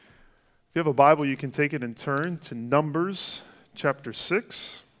If you have a Bible, you can take it and turn to Numbers chapter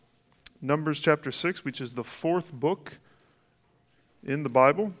 6. Numbers chapter 6, which is the fourth book in the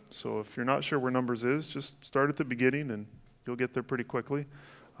Bible. So if you're not sure where Numbers is, just start at the beginning and you'll get there pretty quickly.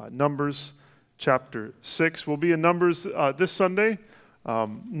 Numbers chapter 6. We'll be in Numbers this Sunday.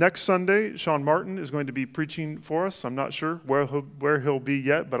 Next Sunday, Sean Martin is going to be preaching for us. I'm not sure where he'll be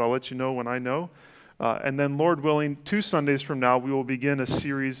yet, but I'll let you know when I know. And then, Lord willing, 2 Sundays from now, we will begin a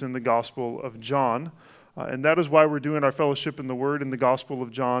series in the Gospel of John. And that is why we're doing our Fellowship in the Word in the Gospel of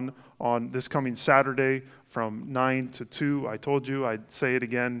John on this coming Saturday from 9 to 2. I told you, I'd say it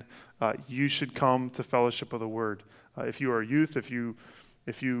again, you should come to Fellowship of the Word. If you are a youth, if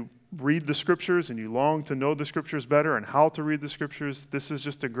you read the Scriptures and you long to know the Scriptures better and how to read the Scriptures, this is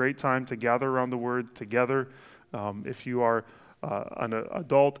just a great time to gather around the Word together. If you are an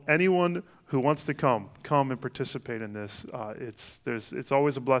adult, anyone who wants to come and participate in this. It's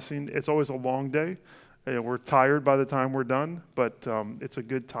always a blessing. It's always a long day. We're tired by the time we're done, but it's a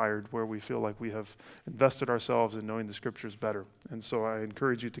good tired where we feel like we have invested ourselves in knowing the Scriptures better. And so I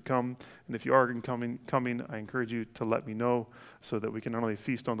encourage you to come, and if you are coming, I encourage you to let me know so that we can not only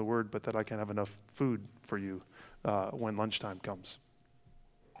feast on the Word, but that I can have enough food for you when lunchtime comes.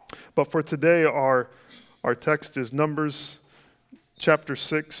 But for today, our text is Numbers chapter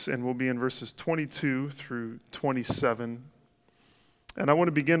 6, and we'll be in verses 22 through 27. And I want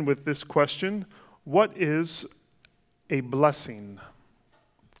to begin with this question. What is a blessing?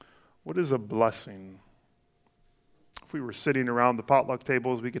 What is a blessing? If we were sitting around the potluck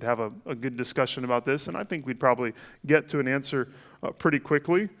tables, we could have a good discussion about this, and I think we'd probably get to an answer pretty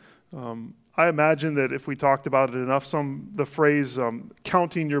quickly. I imagine that if we talked about it enough, the phrase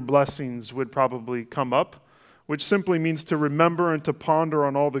counting your blessings would probably come up, which simply means to remember and to ponder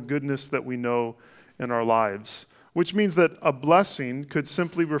on all the goodness that we know in our lives, which means that a blessing could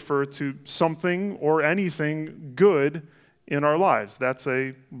simply refer to something or anything good in our lives. That's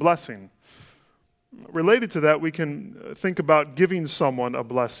a blessing. Related to that, we can think about giving someone a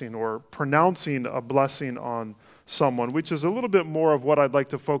blessing or pronouncing a blessing on someone, which is a little bit more of what I'd like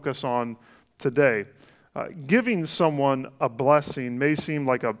to focus on today. Giving someone a blessing may seem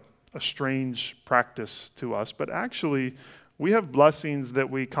like a strange practice to us, but actually we have blessings that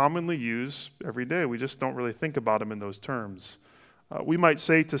we commonly use every day. We just don't really think about them in those terms. We might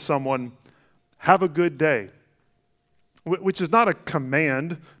say to someone, have a good day, which is not a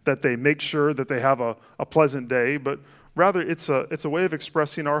command that they make sure that they have a pleasant day, but rather it's a way of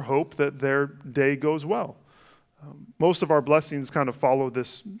expressing our hope that their day goes well. Most of our blessings kind of follow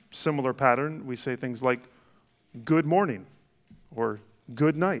this similar pattern. We say things like, good morning, or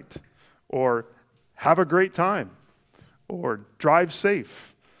good night, or have a great time, or drive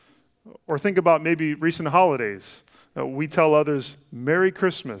safe, or think about maybe recent holidays. We tell others, Merry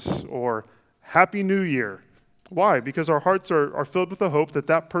Christmas, or Happy New Year. Why? Because our hearts are filled with the hope that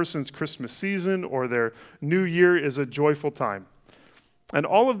that person's Christmas season or their New Year is a joyful time. And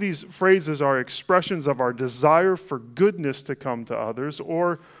all of these phrases are expressions of our desire for goodness to come to others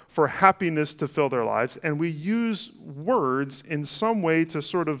or for happiness to fill their lives. And we use words in some way to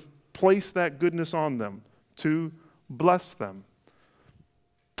sort of place that goodness on them, to bless them.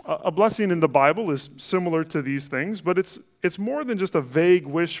 A blessing in the Bible is similar to these things, but it's more than just a vague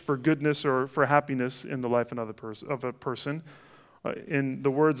wish for goodness or for happiness in the life of a person. In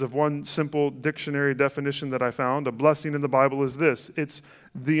the words of one simple dictionary definition that I found, a blessing in the Bible is this: it's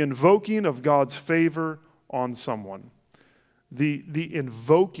the invoking of God's favor on someone. The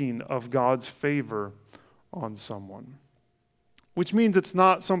invoking of God's favor on someone. Which means it's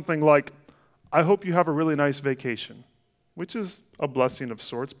not something like, I hope you have a really nice vacation, which is a blessing of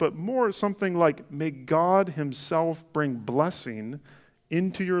sorts, but more something like, may God himself bring blessing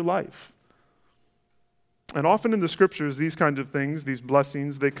into your life. And often in the Scriptures, these kinds of things, these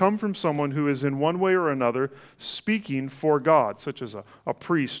blessings, they come from someone who is in one way or another speaking for God, such as a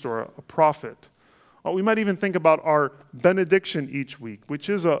priest or a prophet. We might even think about our benediction each week, which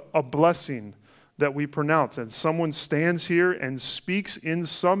is a blessing that we pronounce. And someone stands here and speaks in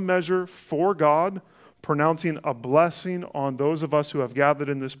some measure for God, pronouncing a blessing on those of us who have gathered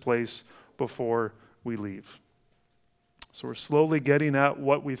in this place before we leave. So we're slowly getting at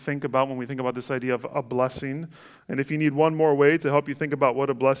what we think about when we think about this idea of a blessing. And if you need one more way to help you think about what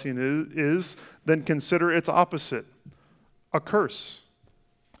a blessing is, then consider its opposite, a curse.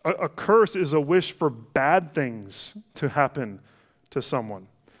 A curse is a wish for bad things to happen to someone.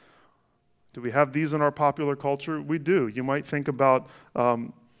 Do we have these in our popular culture? We do. You might think about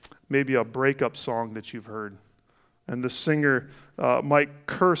maybe a breakup song that you've heard. And the singer might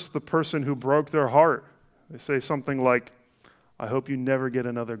curse the person who broke their heart. They say something like, I hope you never get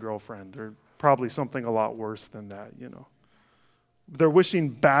another girlfriend, or probably something a lot worse than that, you know. They're wishing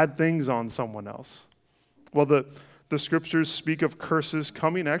bad things on someone else. Well, the scriptures speak of curses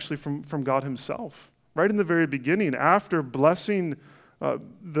coming actually from God himself. Right in the very beginning, after blessing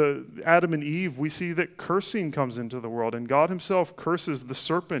the Adam and Eve, we see that cursing comes into the world, and God himself curses the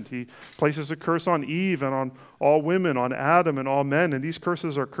serpent. He places a curse on Eve and on all women, on Adam and all men, and these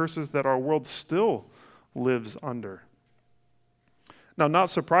curses are curses that our world still lives under. Now, not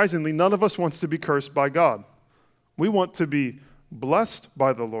surprisingly, none of us wants to be cursed by God. We want to be blessed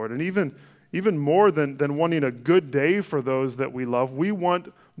by the Lord, and even more than wanting a good day for those that we love, we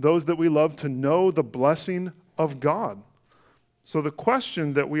want those that we love to know the blessing of God. So the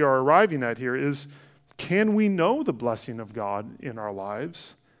question that we are arriving at here is, can we know the blessing of God in our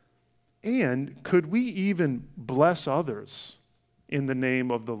lives? And could we even bless others in the name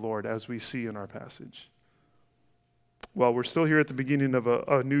of the Lord, as we see in our passage? Well, we're still here at the beginning of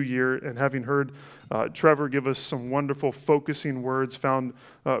a new year, and having heard Trevor give us some wonderful focusing words found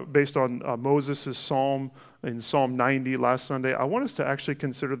based on Moses' psalm in Psalm 90 last Sunday, I want us to actually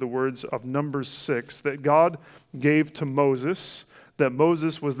consider the words of Numbers 6 that God gave to Moses, that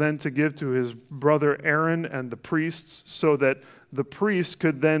Moses was then to give to his brother Aaron and the priests, so that the priests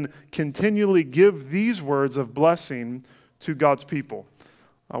could then continually give these words of blessing to God's people.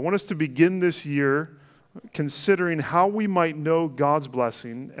 I want us to begin this year considering how we might know God's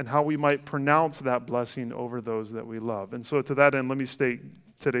blessing and how we might pronounce that blessing over those that we love. And so to that end, let me state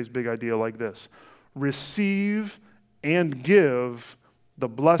today's big idea like this: receive and give the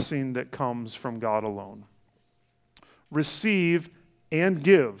blessing that comes from God alone. Receive and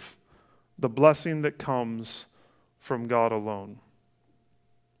give the blessing that comes from God alone.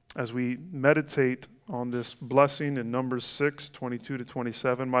 As we meditate on this blessing in Numbers 6, 22 to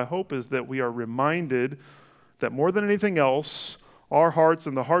 27, my hope is that we are reminded that more than anything else, our hearts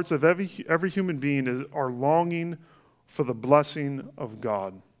and the hearts of every human being are longing for the blessing of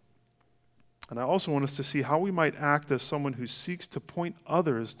God. And I also want us to see how we might act as someone who seeks to point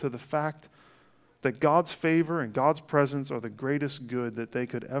others to the fact that God's favor and God's presence are the greatest good that they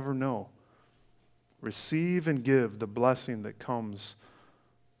could ever know. Receive and give the blessing that comes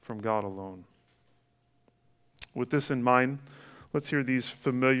from God alone. With this in mind, let's hear these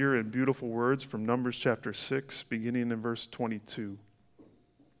familiar and beautiful words from Numbers chapter 6, beginning in verse 22.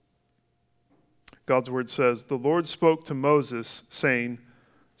 God's word says, "The Lord spoke to Moses, saying,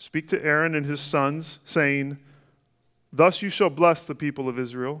 Speak to Aaron and his sons, saying, Thus you shall bless the people of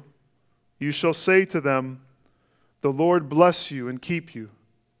Israel. You shall say to them, The Lord bless you and keep you.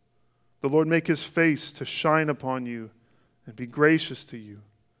 The Lord make his face to shine upon you and be gracious to you.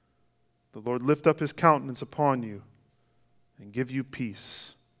 The Lord lift up his countenance upon you and give you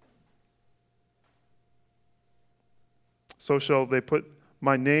peace. So shall they put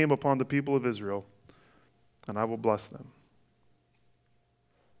my name upon the people of Israel, and I will bless them."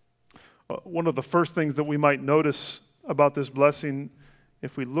 One of the first things that we might notice about this blessing,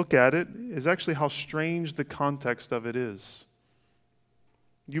 if we look at it, is actually how strange the context of it is.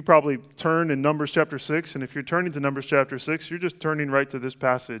 You probably turn in Numbers chapter 6, and if you're turning to Numbers chapter 6, you're just turning right to this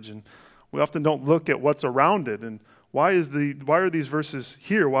passage, and we often don't look at what's around it, and why are these verses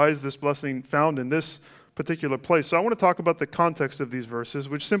here? Why is this blessing found in this particular place? So I want to talk about the context of these verses,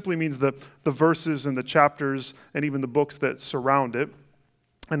 which simply means the verses and the chapters and even the books that surround it.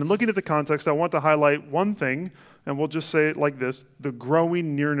 And in looking at the context, I want to highlight one thing, and we'll just say it like this: the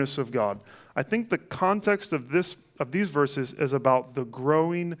growing nearness of God. I think the context of these verses is about the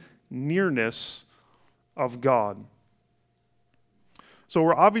growing nearness of God. So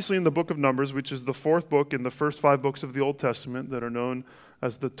we're obviously in the book of Numbers, which is the fourth book in the first 5 books of the Old Testament that are known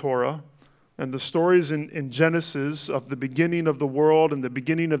as the Torah. And the stories in Genesis of the beginning of the world and the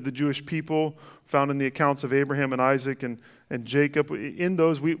beginning of the Jewish people, found in the accounts of Abraham and Isaac and Jacob, in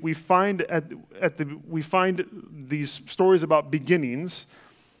those we find these stories about beginnings.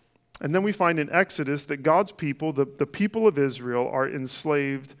 And then we find in Exodus that God's people, the people of Israel, are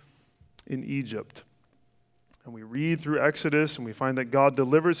enslaved in Egypt. And we read through Exodus and we find that God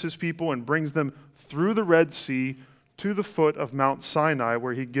delivers his people and brings them through the Red Sea to the foot of Mount Sinai,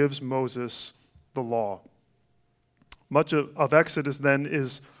 where he gives Moses the law. Much of Exodus then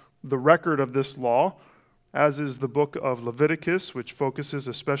is the record of this law, as is the book of Leviticus, which focuses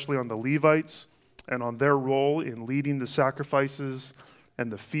especially on the Levites and on their role in leading the sacrifices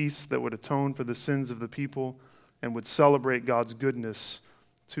and the feasts that would atone for the sins of the people and would celebrate God's goodness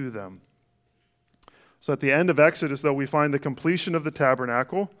to them. So at the end of Exodus, though, we find the completion of the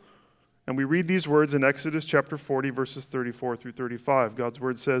tabernacle, And we read these words in Exodus chapter 40, verses 34 through 35. God's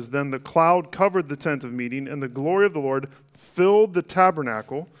word says, "Then the cloud covered the tent of meeting, and the glory of the Lord filled the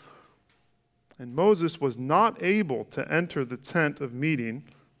tabernacle. And Moses was not able to enter the tent of meeting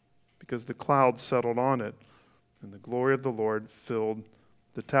because the cloud settled on it, and the glory of the Lord filled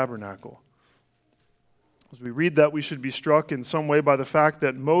the tabernacle." As we read that, we should be struck in some way by the fact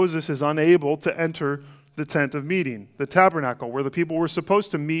that Moses is unable to enter the tent of meeting, the tabernacle, where the people were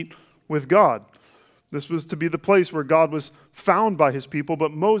supposed to meet with God. This was to be the place where God was found by his people,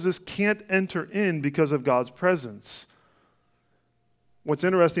 but Moses can't enter in because of God's presence. What's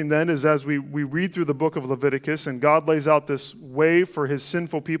interesting then is as we read through the book of Leviticus and God lays out this way for his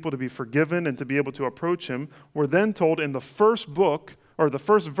sinful people to be forgiven and to be able to approach him, we're then told in the first book, or the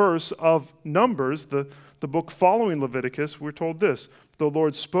first verse of Numbers, the book following Leviticus, we're told this: "The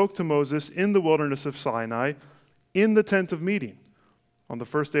Lord spoke to Moses in the wilderness of Sinai in the tent of meeting on the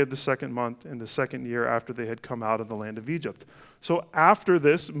first day of the second month in the second year after they had come out of the land of Egypt." So after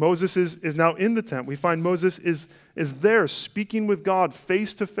this, Moses is now in the tent. We find Moses is there speaking with God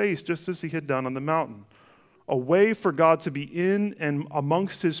face to face, just as he had done on the mountain. A way for God to be in and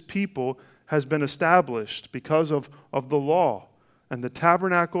amongst his people has been established because of the law. And the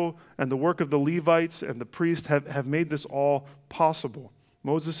tabernacle and the work of the Levites and the priests have made this all possible.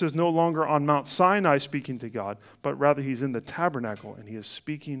 Moses is no longer on Mount Sinai speaking to God, but rather he's in the tabernacle and he is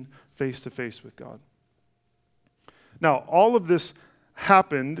speaking face to face with God. Now, all of this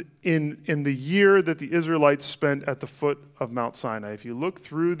happened in the year that the Israelites spent at the foot of Mount Sinai. If you look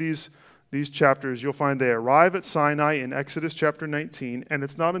through these chapters, you'll find they arrive at Sinai in Exodus chapter 19, and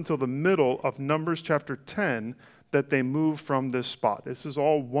it's not until the middle of Numbers chapter 10 that they move from this spot. This is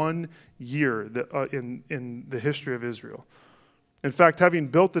all 1 year in the history of Israel. In fact, having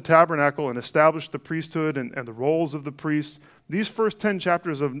built the tabernacle and established the priesthood and the roles of the priests, these first 10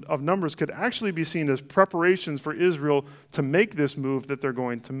 chapters of Numbers could actually be seen as preparations for Israel to make this move that they're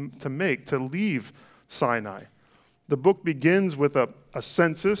going to make, to leave Sinai. The book begins with a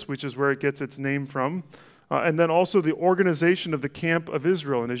census, which is where it gets its name from, and then also the organization of the camp of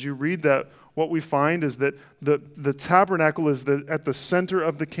Israel. And as you read that, what we find is that the tabernacle is at the center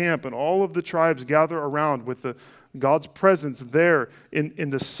of the camp, and all of the tribes gather around with God's presence there in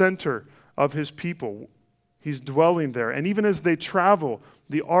the center of his people. He's dwelling there. And even as they travel,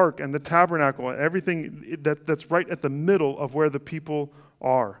 the ark and the tabernacle and everything that's right at the middle of where the people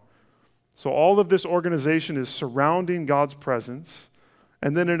are. So all of this organization is surrounding God's presence.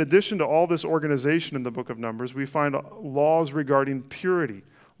 And then in addition to all this organization in the book of Numbers, we find laws regarding purity,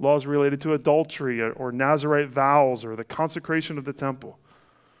 laws related to adultery or Nazirite vows or the consecration of the temple.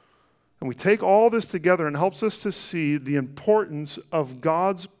 And we take all this together and it helps us to see the importance of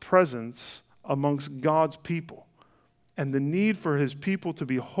God's presence amongst God's people and the need for his people to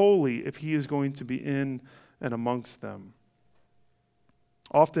be holy if he is going to be in and amongst them.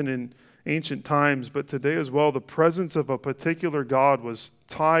 Often in ancient times, but today as well, the presence of a particular God was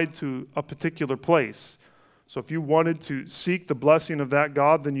tied to a particular place. So if you wanted to seek the blessing of that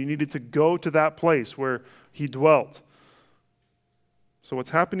God, then you needed to go to that place where he dwelt. So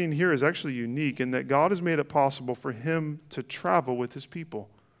what's happening here is actually unique in that God has made it possible for him to travel with his people.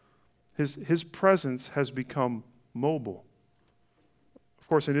 His presence has become mobile. Of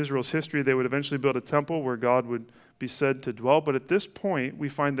course, in Israel's history, they would eventually build a temple where God would be said to dwell. But at this point, we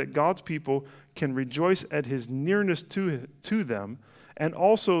find that God's people can rejoice at his nearness to them, and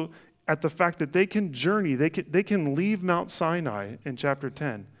also at the fact that they can journey. They can leave Mount Sinai in chapter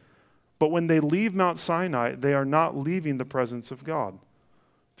 10. But when they leave Mount Sinai, they are not leaving the presence of God.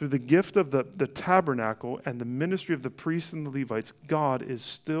 Through the gift of the tabernacle and the ministry of the priests and the Levites, God is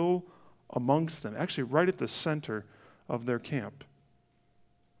still amongst them, actually right at the center of their camp.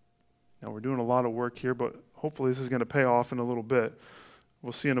 Now, we're doing a lot of work here, but hopefully this is going to pay off in a little bit.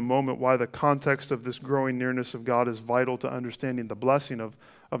 We'll see in a moment why the context of this growing nearness of God is vital to understanding the blessing of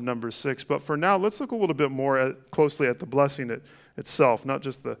Numbers 6. But for now, let's look a little bit more closely at the blessing itself, not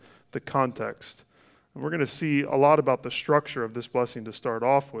just the context. And we're going to see a lot about the structure of this blessing to start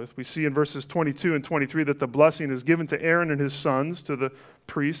off with. We see in verses 22 and 23 that the blessing is given to Aaron and his sons, to the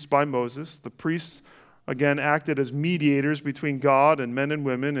priests by Moses. The priests, again, acted as mediators between God and men and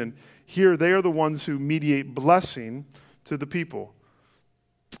women, and here they are the ones who mediate blessing to the people.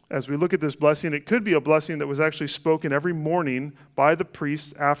 As we look at this blessing, it could be a blessing that was actually spoken every morning by the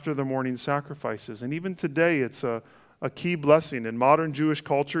priests after the morning sacrifices. And even today, it's a key blessing. In modern Jewish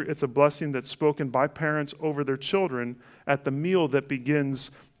culture, it's a blessing that's spoken by parents over their children at the meal that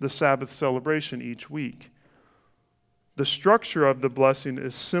begins the Sabbath celebration each week. The structure of the blessing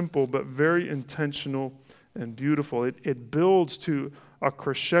is simple but very intentional and beautiful. It builds to a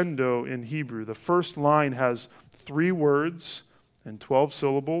crescendo in Hebrew. The first line has 3 words and 12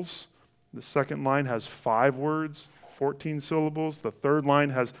 syllables. The second line has 5 words, 14 syllables. The third line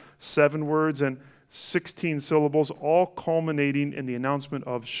has 7 words and 16 syllables, all culminating in the announcement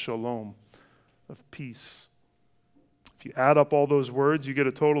of shalom, of peace. If you add up all those words, you get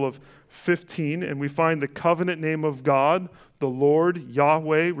a total of 15, and we find the covenant name of God, the Lord,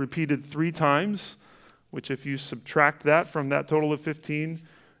 Yahweh, repeated 3 times, which if you subtract that from that total of 15,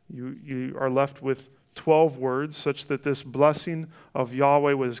 you are left with 12 words, such that this blessing of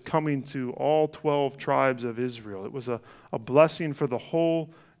Yahweh was coming to all 12 tribes of Israel. It was a blessing for the whole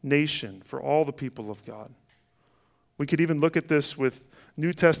nation, for all the people of God. We could even look at this with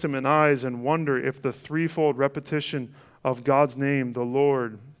New Testament eyes and wonder if the threefold repetition of God's name, the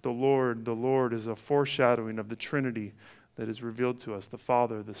Lord, the Lord, the Lord, is a foreshadowing of the Trinity that is revealed to us, the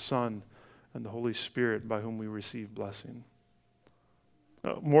Father, the Son, and the Holy Spirit, by whom we receive blessing.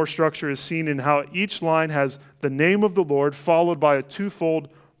 More structure is seen in how each line has the name of the Lord followed by a twofold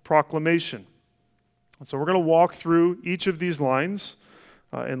proclamation. And so we're going to walk through each of these lines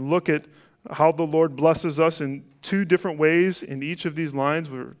and look at how the Lord blesses us in 2 different ways in each of these lines.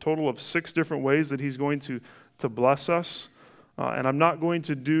 We're a total of 6 different ways that he's going to bless us. And I'm not going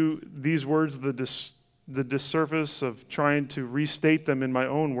to do these words the disservice of trying to restate them in my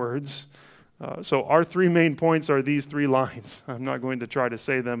own words. So our 3 main points are these 3 lines. I'm not going to try to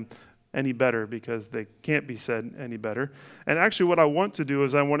say them any better because they can't be said any better. And actually what I want to do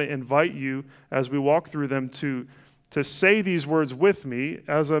is I want to invite you as we walk through them to say these words with me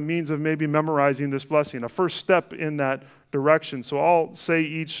as a means of maybe memorizing this blessing, a first step in that direction. So I'll say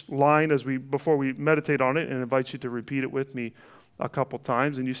each line before we meditate on it and invite you to repeat it with me a couple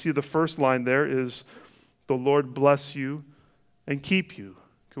times. And you see the first line there is, the Lord bless you and keep you.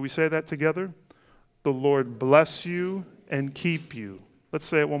 Can we say that together? The Lord bless you and keep you. Let's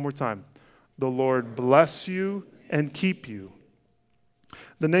say it one more time. The Lord bless you and keep you.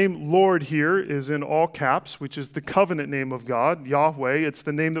 The name Lord here is in all caps, which is the covenant name of God, Yahweh. It's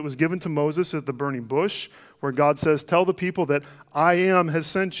the name that was given to Moses at the burning bush, where God says, tell the people that I am has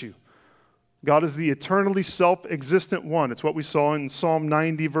sent you. God is the eternally self-existent one. It's what we saw in Psalm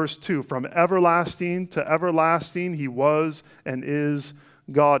 90, verse 2. From everlasting to everlasting, he was and is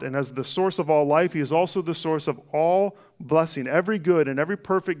God. And as the source of all life, he is also the source of all blessing. Every good and every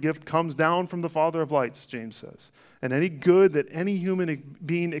perfect gift comes down from the Father of lights, James says. And any good that any human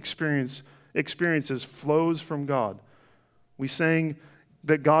being experiences flows from God. We sang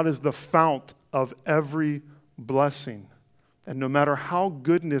that God is the fount of every blessing. And no matter how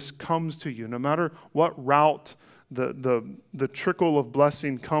goodness comes to you, no matter what route the trickle of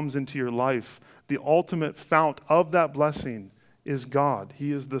blessing comes into your life, the ultimate fount of that blessing is God.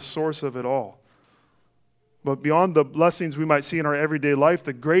 He is the source of it all. But beyond the blessings we might see in our everyday life,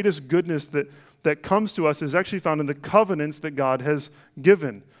 the greatest goodness that comes to us is actually found in the covenants that God has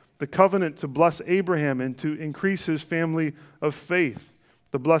given. The covenant to bless Abraham and to increase his family of faith.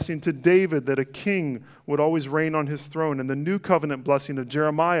 The blessing to David that a king would always reign on his throne. And the new covenant blessing of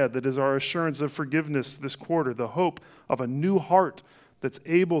Jeremiah that is our assurance of forgiveness this quarter. The hope of a new heart that's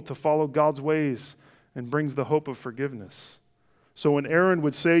able to follow God's ways and brings the hope of forgiveness. So when Aaron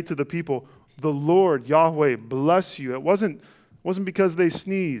would say to the people, the Lord, Yahweh, bless you, it wasn't because they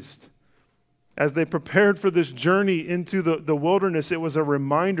sneezed. As they prepared for this journey into the wilderness, it was a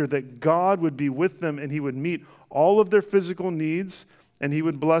reminder that God would be with them and he would meet all of their physical needs and he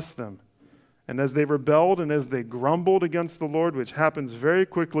would bless them. And as they rebelled and as they grumbled against the Lord, which happens very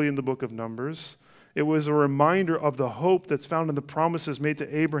quickly in the book of Numbers, it was a reminder of the hope that's found in the promises made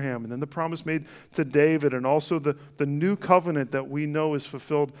to Abraham and then the promise made to David and also the new covenant that we know is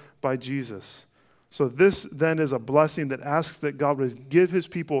fulfilled by Jesus. So this then is a blessing that asks that God would give his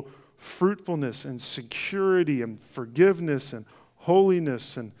people fruitfulness and security and forgiveness and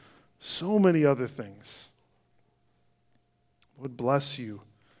holiness and so many other things. Would bless you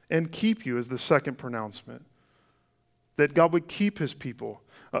and keep you is the second pronouncement. That God would keep his people.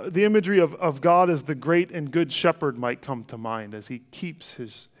 The imagery of God as the great and good shepherd might come to mind as he keeps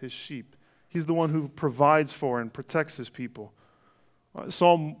his sheep. He's the one who provides for and protects his people.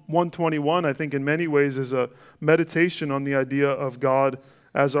 Psalm 121, I think in many ways, is a meditation on the idea of God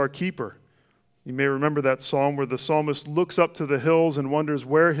as our keeper. You may remember that psalm where the psalmist looks up to the hills and wonders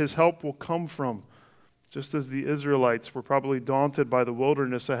where his help will come from. Just as the Israelites were probably daunted by the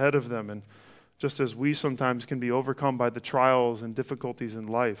wilderness ahead of them, and just as we sometimes can be overcome by the trials and difficulties in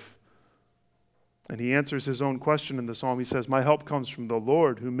life. And he answers his own question in the psalm. He says, my help comes from the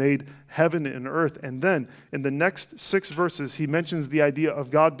Lord who made heaven and earth. And then in the next 6 verses, he mentions the idea of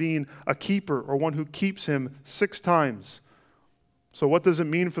God being a keeper or one who keeps him 6 times. So what does it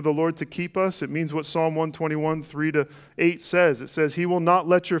mean for the Lord to keep us? It means what Psalm 121, 3-8 says. It says, he will not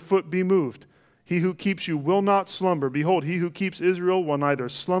let your foot be moved. He who keeps you will not slumber. Behold, he who keeps Israel will neither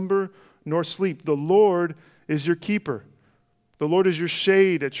slumber nor sleep. The Lord is your keeper. The Lord is your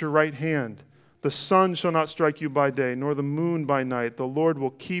shade at your right hand. The sun shall not strike you by day, nor the moon by night. The Lord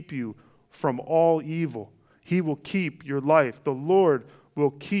will keep you from all evil. He will keep your life. The Lord will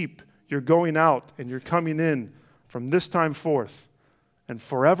keep your going out and your coming in from this time forth and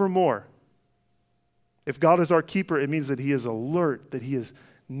forevermore. If God is our keeper, it means that he is alert, that he is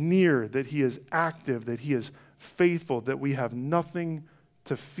near, that he is active, that he is faithful, that we have nothing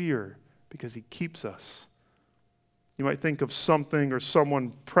to fear because he keeps us. You might think of something or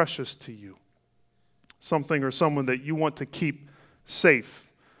someone precious to you. Something or someone that you want to keep safe.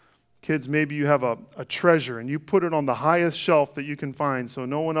 Kids, maybe you have a treasure and you put it on the highest shelf that you can find so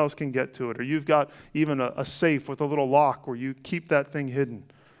no one else can get to it. Or you've got even a safe with a little lock where you keep that thing hidden.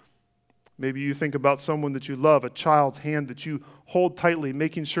 Maybe you think about someone that you love, a child's hand that you hold tightly,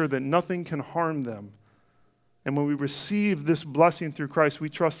 making sure that nothing can harm them. And when we receive this blessing through Christ, we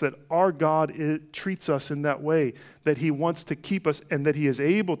trust that our God treats us in that way, that he wants to keep us and that he is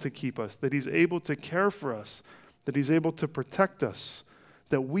able to keep us, that he's able to care for us, that he's able to protect us,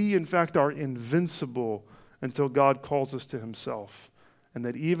 that we, in fact, are invincible until God calls us to himself, and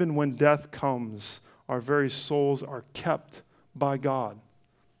that even when death comes, our very souls are kept by God.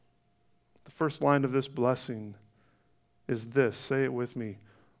 The first line of this blessing is this. Say it with me.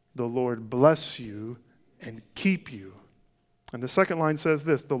 The Lord bless you and keep you. And the second line says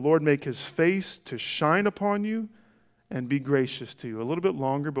this, the Lord make his face to shine upon you and be gracious to you. A little bit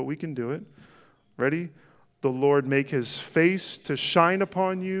longer, but we can do it. Ready? The Lord make his face to shine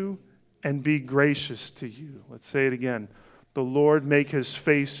upon you and be gracious to you. Let's say it again. The Lord make his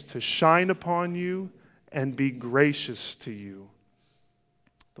face to shine upon you and be gracious to you.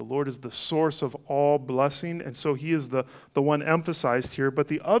 The Lord is the source of all blessing, and so he is the one emphasized here. But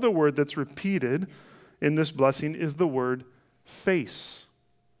the other word that's repeated in this blessing is the word face.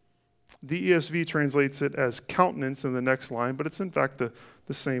 The ESV translates it as countenance in the next line, but it's in fact the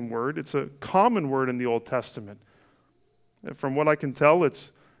same word. It's a common word in the Old Testament. From what I can tell,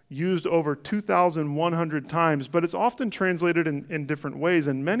 it's used over 2,100 times, but it's often translated in different ways,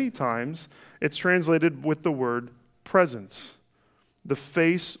 and many times it's translated with the word presence. The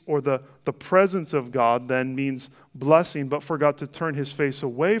face or the presence of God then means blessing, but for God to turn his face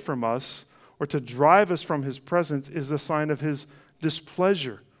away from us or to drive us from his presence is a sign of his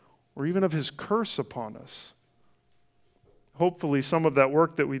displeasure or even of his curse upon us. Hopefully some of that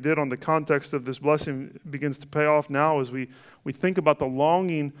work that we did on the context of this blessing begins to pay off now as we think about the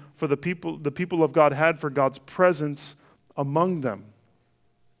longing for the people of God had for God's presence among them.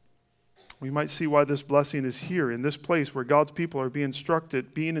 We might see why this blessing is here in this place where God's people are being instructed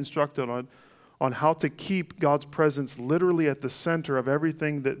on how to keep God's presence literally at the center of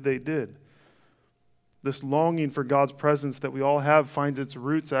everything that they did. This longing for God's presence that we all have finds its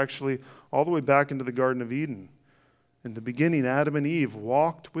roots actually all the way back into the Garden of Eden. In the beginning, Adam and Eve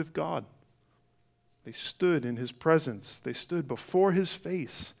walked with God. They stood in his presence. They stood before his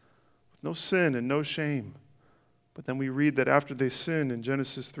face with no sin and no shame. But then we read that after they sinned in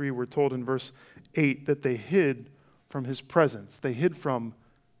Genesis 3, we're told in verse 8 that they hid from his presence. They hid from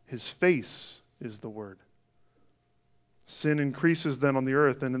his face is the word. Sin increases then on the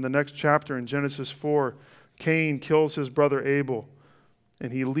earth. And in the next chapter in Genesis 4, Cain kills his brother Abel.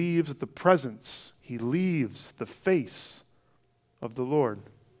 And he leaves the presence. He leaves the face of the Lord.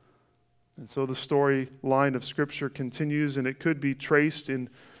 And so the storyline of Scripture continues, and it could be traced in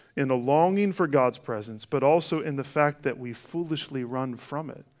a longing for God's presence, but also in the fact that we foolishly run from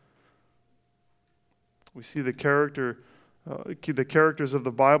it. We see the characters of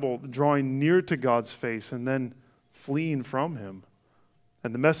the Bible drawing near to God's face and then fleeing from him.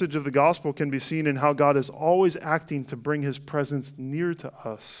 And the message of the gospel can be seen in how God is always acting to bring his presence near to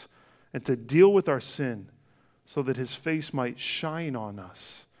us and to deal with our sin so that his face might shine on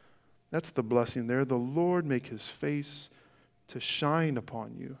us. That's the blessing there. The Lord make his face to shine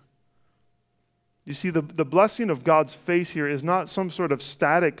upon you. You see, the blessing of God's face here is not some sort of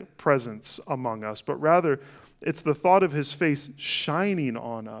static presence among us, but rather it's the thought of his face shining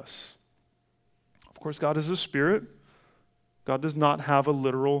on us. Of course, God is a spirit. God does not have a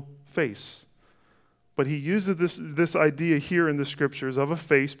literal face. But he uses this idea here in the scriptures of a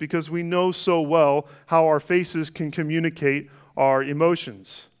face because we know so well how our faces can communicate our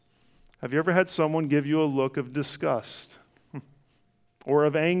emotions. Have you ever had someone give you a look of disgust or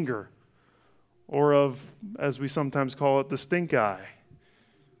of anger or of, as we sometimes call it, the stink eye?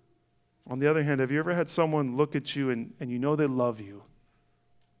 On the other hand, have you ever had someone look at you and you know they love you?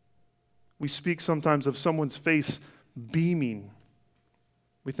 We speak sometimes of someone's face beaming.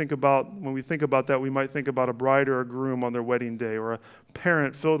 When we think about that, we might think about a bride or a groom on their wedding day, or a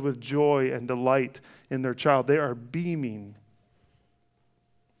parent filled with joy and delight in their child. They are beaming.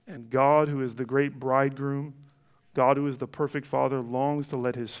 And God, who is the great bridegroom, God, who is the perfect Father, longs to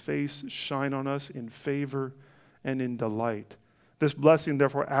let his face shine on us in favor and in delight. This blessing,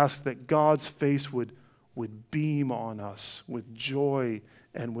 therefore, asks that God's face would beam on us with joy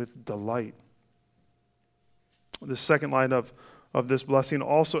and with delight. The second line of this blessing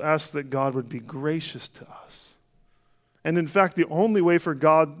also asks that God would be gracious to us. And in fact, the only way for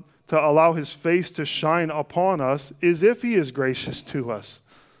God to allow his face to shine upon us is if he is gracious to us.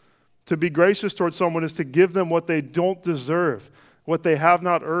 To be gracious towards someone is to give them what they don't deserve, what they have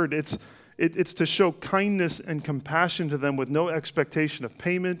not earned. It's to show kindness and compassion to them with no expectation of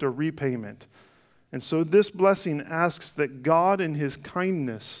payment or repayment. And so this blessing asks that God in his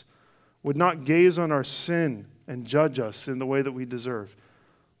kindness would not gaze on our sin and judge us in the way that we deserve,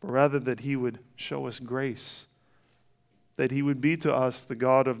 but rather that he would show us grace, that he would be to us the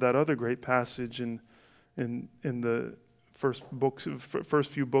God of that other great passage in the first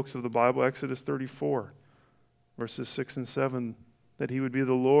few books of the Bible, Exodus 34, verses 6 and 7, that he would be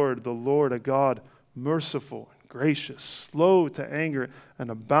the Lord, a God merciful and gracious, slow to anger, and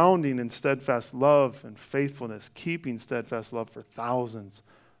abounding in steadfast love and faithfulness, keeping steadfast love for thousands,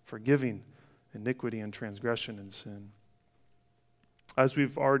 forgiving iniquity and transgression and sin. As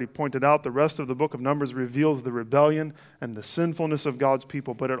we've already pointed out, the rest of the book of Numbers reveals the rebellion and the sinfulness of God's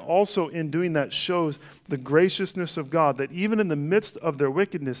people, but it also, in doing that, shows the graciousness of God, that even in the midst of their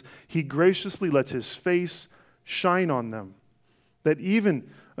wickedness, he graciously lets his face shine on them. That even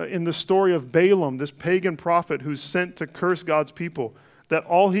in the story of Balaam, this pagan prophet who's sent to curse God's people, that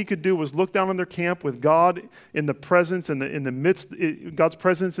all he could do was look down on their camp with God in the presence, in the midst, God's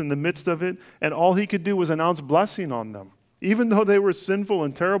presence in the midst of it, and all he could do was announce blessing on them, even though they were sinful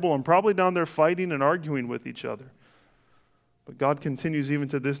and terrible and probably down there fighting and arguing with each other. But God continues even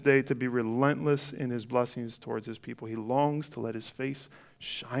to this day to be relentless in his blessings towards his people. He longs to let his face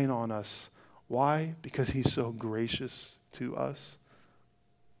shine on us. Why? Because he's so gracious to us.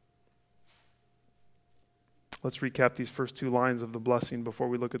 Let's recap these first two lines of the blessing before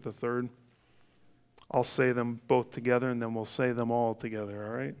we look at the third. I'll say them both together, and then we'll say them all together,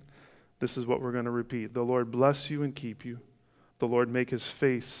 all right? This is what we're going to repeat. The Lord bless you and keep you. The Lord make his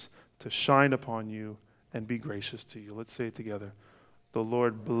face to shine upon you and be gracious to you. Let's say it together. The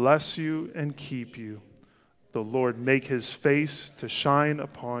Lord bless you and keep you. The Lord make his face to shine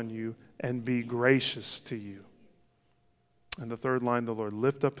upon you and be gracious to you. And the third line, the Lord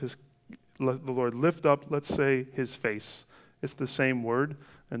lift up, let's say, his face. It's the same word,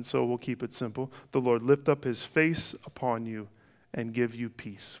 and so we'll keep it simple. The Lord lift up his face upon you and give you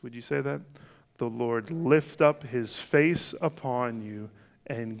peace. Would you say that? The Lord lift up his face upon you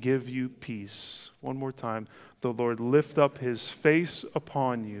and give you peace. One more time. The Lord lift up his face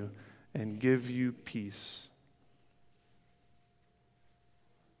upon you and give you peace.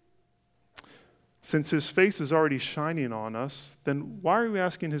 Since his face is already shining on us, then why are we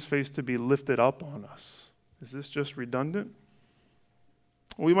asking his face to be lifted up on us? Is this just redundant?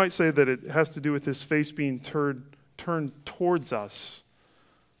 We might say that it has to do with his face being turned towards us.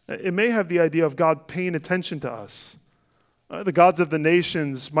 It may have the idea of God paying attention to us. The gods of the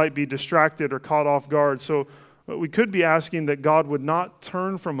nations might be distracted or caught off guard. So we could be asking that God would not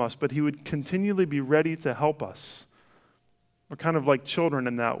turn from us, but he would continually be ready to help us. We're kind of like children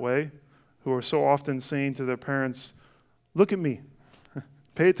in that way, who are so often saying to their parents, look at me,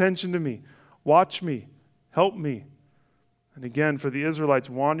 pay attention to me, watch me, help me. And again, for the Israelites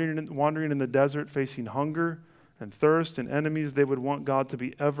wandering in the desert, facing hunger and thirst and enemies, they would want God to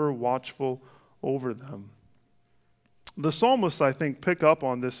be ever watchful over them. The psalmists, I think, pick up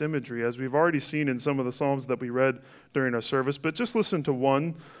on this imagery, as we've already seen in some of the psalms that we read during our service, but just listen to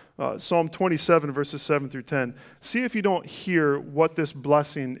one. Psalm 27, verses 7 through 10. See if you don't hear what this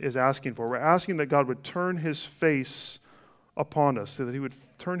blessing is asking for. We're asking that God would turn his face upon us, so that he would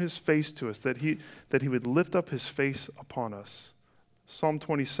turn his face to us, that he would lift up his face upon us. Psalm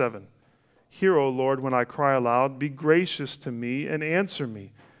 27. Hear, O Lord, when I cry aloud. Be gracious to me and answer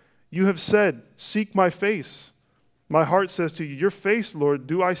me. You have said, seek my face. My heart says to you, your face, Lord,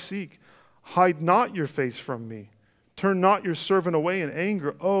 do I seek. Hide not your face from me. Turn not your servant away in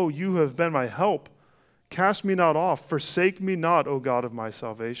anger. Oh, you have been my help. Cast me not off, forsake me not, O God of my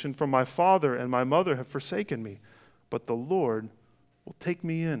salvation, for my father and my mother have forsaken me, but the Lord will take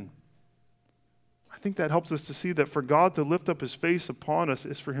me in. I think that helps us to see that for God to lift up his face upon us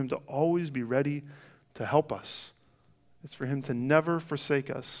is for him to always be ready to help us. It's for him to never forsake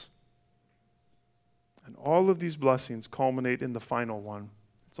us. And all of these blessings culminate in the final one.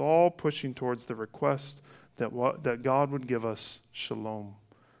 It's all pushing towards the request that God would give us shalom,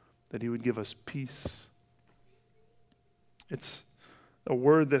 that he would give us peace. It's a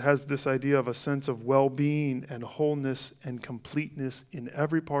word that has this idea of a sense of well-being and wholeness and completeness in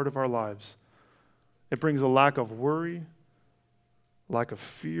every part of our lives. It brings a lack of worry, lack of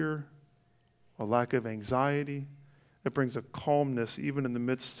fear, a lack of anxiety. It brings a calmness even in the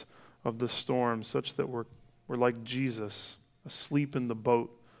midst of the storm, such that we're like Jesus, asleep in the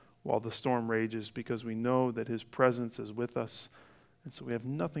boat while the storm rages, because we know that his presence is with us, and so we have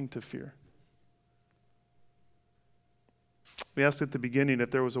nothing to fear. We asked at the beginning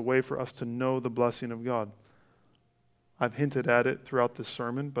if there was a way for us to know the blessing of God. I've hinted at it throughout this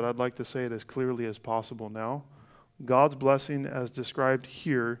sermon, but I'd like to say it as clearly as possible now. God's blessing, as described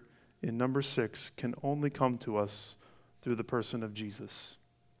here in number 6, can only come to us through the person of Jesus.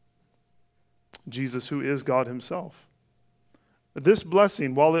 Jesus, who is God himself. This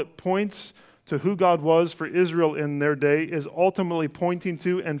blessing, while it points to who God was for Israel in their day, is ultimately pointing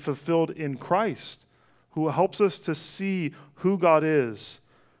to and fulfilled in Christ, who helps us to see who God is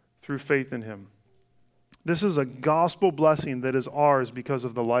through faith in him. This is a gospel blessing that is ours because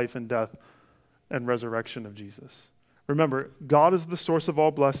of the life and death and resurrection of Jesus. Remember, God is the source of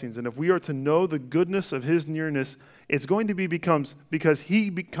all blessings, and if we are to know the goodness of his nearness, it's going to be because he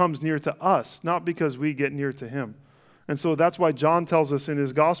becomes near to us, not because we get near to him. And so that's why John tells us in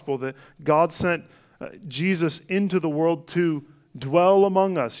his gospel that God sent Jesus into the world to dwell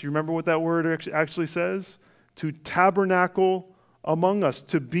among us. You remember what that word actually says? To tabernacle among us,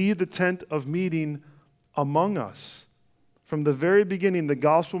 to be the tent of meeting among us. From the very beginning, the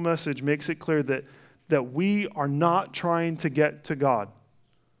gospel message makes it clear that we are not trying to get to God,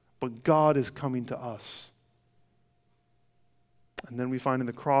 but God is coming to us. And then we find in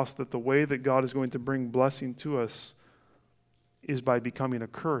the cross that the way that God is going to bring blessing to us is by becoming a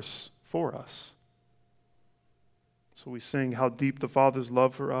curse for us. So we sing how deep the Father's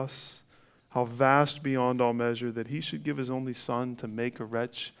love for us, how vast beyond all measure, that he should give his only Son to make a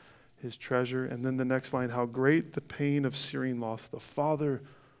wretch his treasure. And then the next line, how great the pain of searing loss. The Father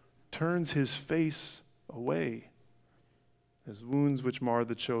turns his face away. His wounds which mar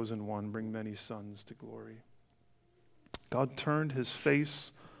the chosen one bring many sons to glory. God turned his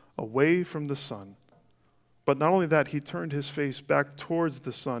face away from the Son. But not only that, he turned his face back towards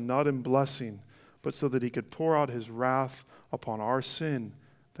the Son, not in blessing, but so that he could pour out his wrath upon our sin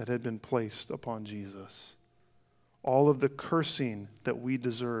that had been placed upon Jesus. All of the cursing that we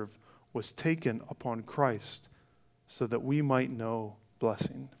deserve was taken upon Christ so that we might know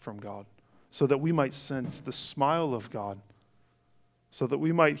blessing from God, so that we might sense the smile of God, so that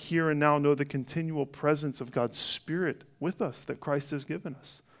we might here and now know the continual presence of God's Spirit with us that Christ has given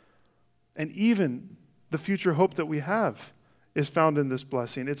us. And even the future hope that we have is found in this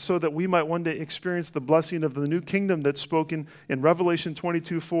blessing. It's so that we might one day experience the blessing of the new kingdom that's spoken in Revelation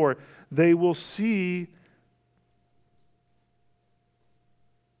 22:4. They will see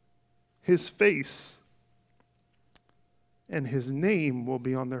his face, and his name will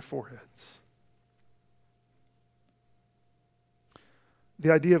be on their foreheads.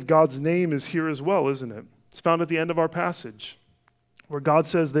 The idea of God's name is here as well, isn't it? It's found at the end of our passage, where God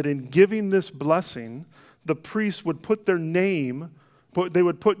says that in giving this blessing, the priests would put their name, they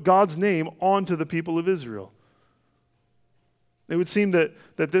would put God's name onto the people of Israel. It would seem that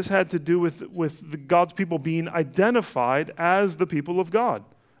this had to do with God's people being identified as the people of God,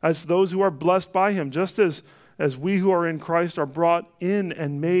 as those who are blessed by him, just as we who are in Christ are brought in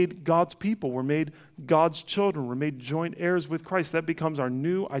and made God's people. We're made God's children. We're made joint heirs with Christ. That becomes our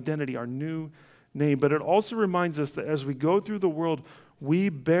new identity, our new name. But it also reminds us that as we go through the world, we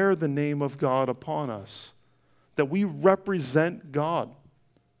bear the name of God upon us, that we represent God.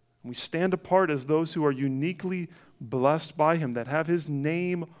 We stand apart as those who are uniquely blessed by him, that have his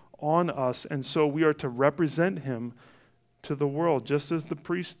name on us. And so we are to represent him to the world, just as the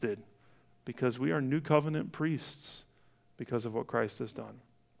priests did, because we are new covenant priests because of what Christ has done.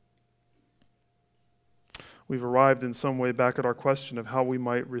 We've arrived in some way back at our question of how we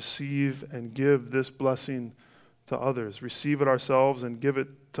might receive and give this blessing to others, receive it ourselves and give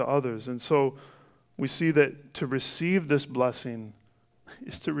it to others. And so we see that to receive this blessing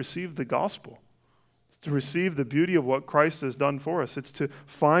is to receive the gospel. It's to receive the beauty of what Christ has done for us. It's to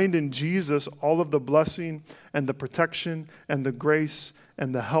find in Jesus all of the blessing and the protection and the grace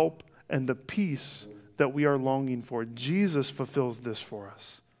and the help and the peace that we are longing for. Jesus fulfills this for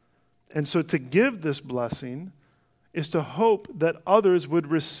us. And so to give this blessing is to hope that others would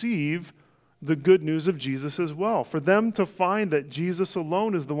receive the good news of Jesus as well. For them to find that Jesus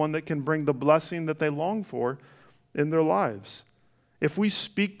alone is the one that can bring the blessing that they long for in their lives. If we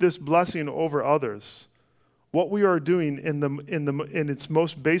speak this blessing over others, what we are doing in its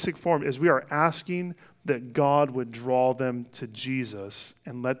most basic form is we are asking that God would draw them to Jesus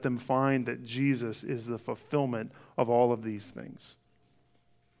and let them find that Jesus is the fulfillment of all of these things.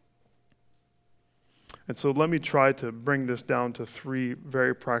 And so let me try to bring this down to 3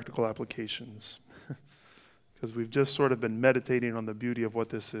 very practical applications. Because we've just sort of been meditating on the beauty of what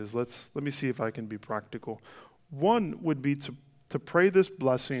this is. Let me see if I can be practical. One would be to pray this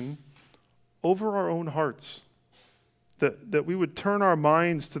blessing over our own hearts. That we would turn our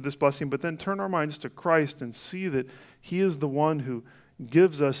minds to this blessing, but then turn our minds to Christ and see that He is the one who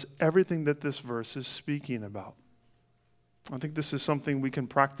gives us everything that this verse is speaking about. I think this is something we can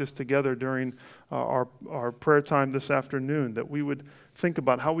practice together during our prayer time this afternoon, that we would think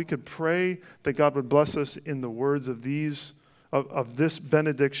about how we could pray that God would bless us in the words of this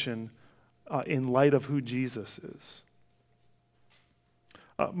benediction in light of who Jesus is.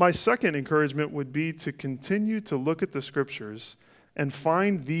 My second encouragement would be to continue to look at the Scriptures and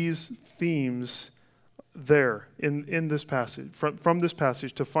find these themes there in this passage, from this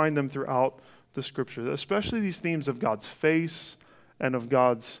passage, to find them throughout the Scriptures, especially these themes of God's face and of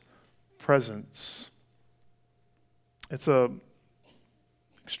God's presence. It's a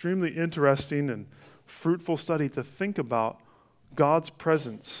extremely interesting and fruitful study to think about God's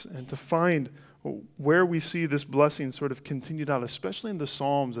presence and to find where we see this blessing sort of continued out, especially in the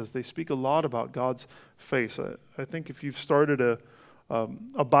Psalms, as they speak a lot about God's face. I think if you've started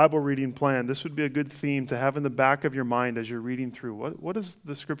a Bible reading plan, this would be a good theme to have in the back of your mind as you're reading through. What does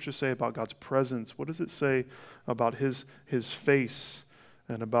the Scripture say about God's presence? What does it say about His face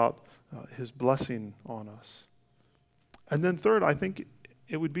and about His blessing on us? And then third, I think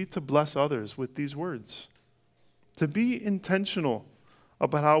it would be to bless others with these words. To be intentional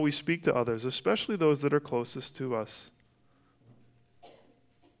about how we speak to others, especially those that are closest to us.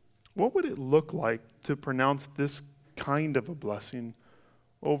 What would it look like to pronounce this kind of a blessing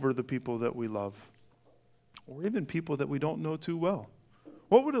over the people that we love, or even people that we don't know too well?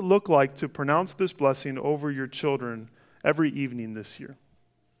 What would it look like to pronounce this blessing over your children every evening this year?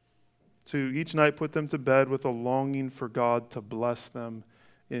 To each night put them to bed with a longing for God to bless them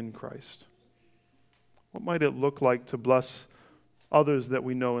in Christ. What might it look like to bless others that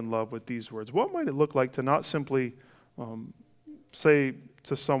we know and love with these words? What might it look like to not simply say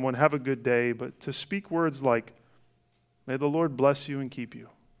to someone, have a good day, but to speak words like, may the Lord bless you and keep you?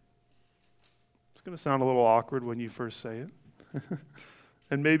 It's going to sound a little awkward when you first say it.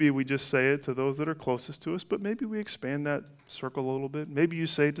 And maybe we just say it to those that are closest to us, but maybe we expand that circle a little bit. Maybe you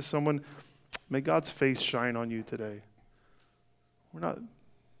say to someone, may God's face shine on you today. We're not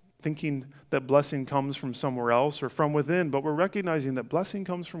thinking that blessing comes from somewhere else or from within, but we're recognizing that blessing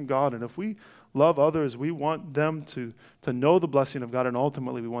comes from God. And if we love others, we want them to know the blessing of God, and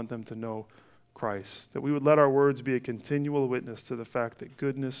ultimately we want them to know Christ. That we would let our words be a continual witness to the fact that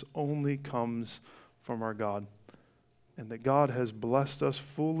goodness only comes from our God, and that God has blessed us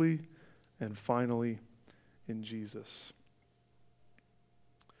fully and finally in Jesus.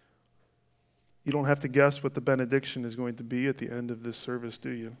 You don't have to guess what the benediction is going to be at the end of this service,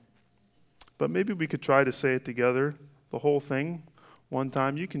 do you? But maybe we could try to say it together, the whole thing, one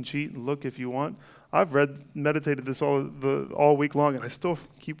time. You can cheat and look if you want. I've meditated this all week long, and I still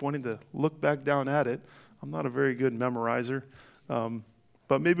keep wanting to look back down at it. I'm not a very good memorizer.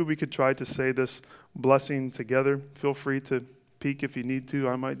 But maybe we could try to say this blessing together. Feel free to peek if you need to.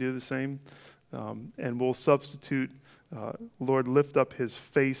 I might do the same. And we'll substitute, Lord, lift up His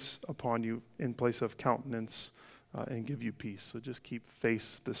face upon you in place of countenance and give you peace. So just keep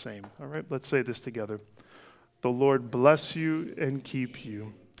face the same. All right, let's say this together. The Lord bless you and keep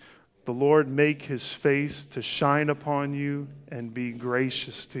you. The Lord make His face to shine upon you and be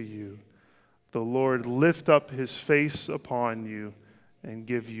gracious to you. The Lord lift up His face upon you and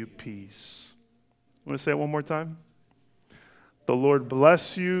give you peace. Want to say it one more time? The Lord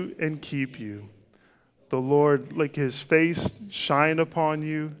bless you and keep you. The Lord make His face shine upon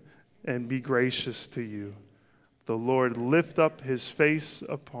you and be gracious to you. The Lord lift up His face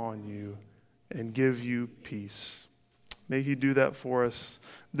upon you and give you peace. May He do that for us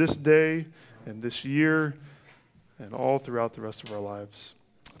this day and this year and all throughout the rest of our lives.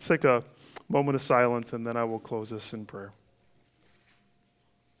 Let's take a moment of silence, and then I will close us in prayer.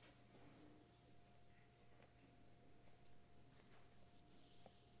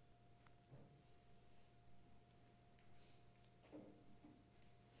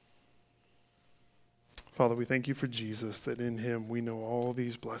 Father, we thank you for Jesus, that in him we know all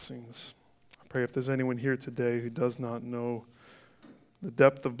these blessings. I pray if there's anyone here today who does not know the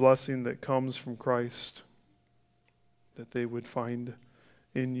depth of blessing that comes from Christ, that they would find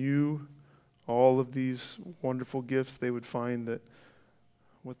in you all of these wonderful gifts. They would find that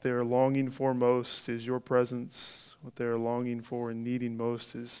what they are longing for most is your presence. What they are longing for and needing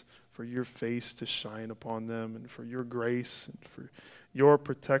most is for your face to shine upon them, and for your grace, and for your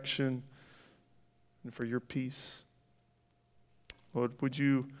protection, and for your peace. Lord, would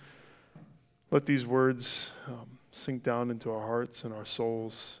you let these words sink down into our hearts and our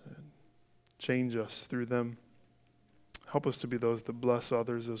souls and change us through them. Help us to be those that bless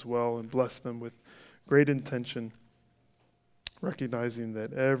others as well, and bless them with great intention, recognizing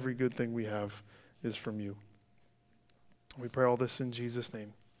that every good thing we have is from you. We pray all this in Jesus'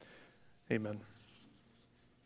 name. Amen.